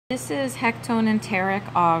This is Hektoen Enteric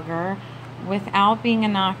agar. Without being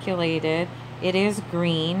inoculated, it is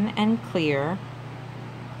green and clear.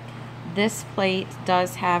 This plate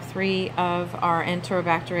does have 3 of our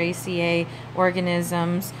Enterobacteriaceae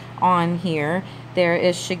organisms on here. There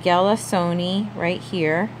is Shigella soni right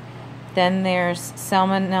here. Then there's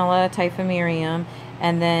Salmonella typhimurium,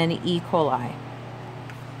 and then E. coli.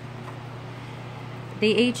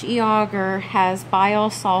 The HE agar has bile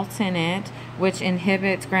salts in it, which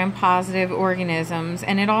inhibits gram-positive organisms,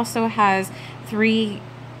 and it also has 3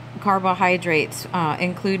 carbohydrates,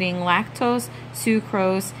 including lactose,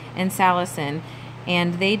 sucrose, and salicin,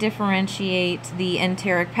 and they differentiate the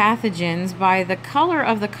enteric pathogens by the color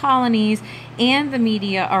of the colonies and the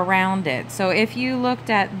media around it. So if you looked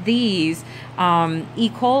at these, E.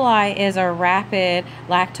 coli is a rapid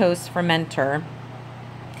lactose fermenter,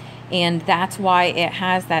 and that's why it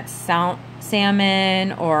has that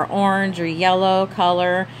salmon or orange or yellow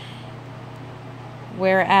color,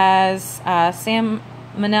 whereas Salmonella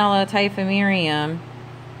typhimurium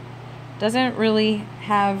doesn't really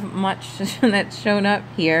have much that's shown up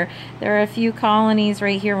here. There are a few colonies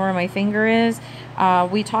right here where my finger is.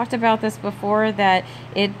 We talked about this before, that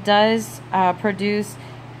it does produce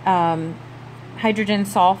hydrogen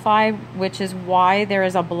sulfide, which is why there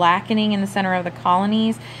is a blackening in the center of the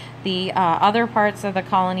colonies. The other parts of the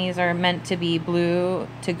colonies are meant to be blue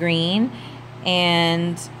to green,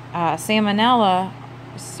 and Shigella,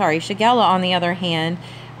 on the other hand,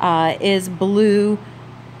 is blue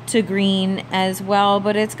to green as well,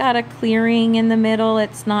 but it's got a clearing in the middle.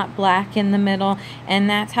 It's not black in the middle, and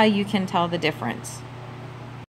that's how you can tell the difference.